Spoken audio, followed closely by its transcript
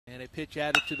pitch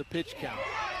added to the pitch count.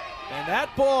 And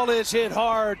that ball is hit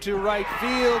hard to right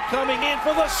field. Coming in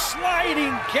for the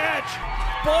sliding catch.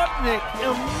 Butnick,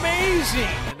 amazing.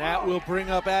 And that will bring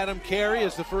up Adam Carey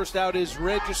as the first out is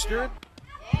registered.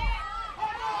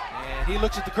 And he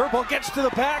looks at the curveball, gets to the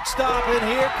backstop, and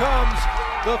here comes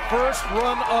the first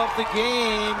run of the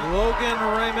game. Logan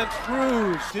Raymond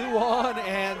Cruz, 2 on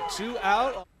and 2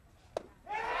 out.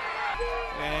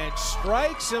 And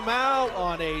strikes him out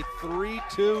on a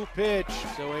 3-2 pitch.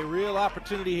 So a real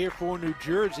opportunity here for New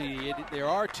Jersey. There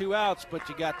are 2 outs, but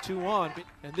you got 2 on.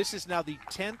 And this is now the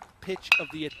 10th pitch of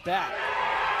the at-bat.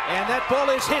 And that ball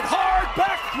is hit hard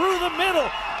back through the middle.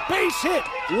 Base hit.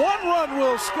 1 run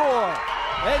will score.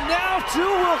 And now 2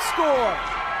 will score.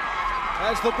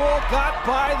 As the ball got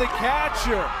by the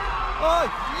catcher. A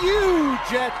huge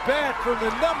at-bat from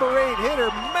the number 8 hitter,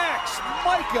 Max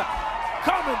Micah,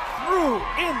 coming through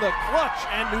in the clutch,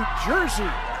 and New Jersey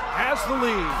has the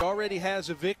lead. Already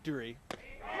has a victory.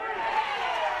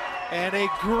 And a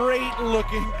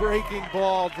great-looking breaking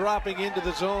ball dropping into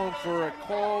the zone for a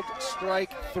called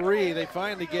strike 3. They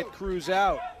finally get Cruz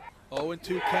out.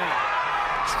 0-2 count.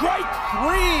 Strike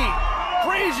 3!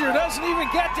 Frazier doesn't even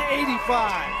get to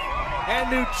 85.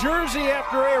 And New Jersey,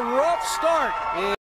 after a rough start,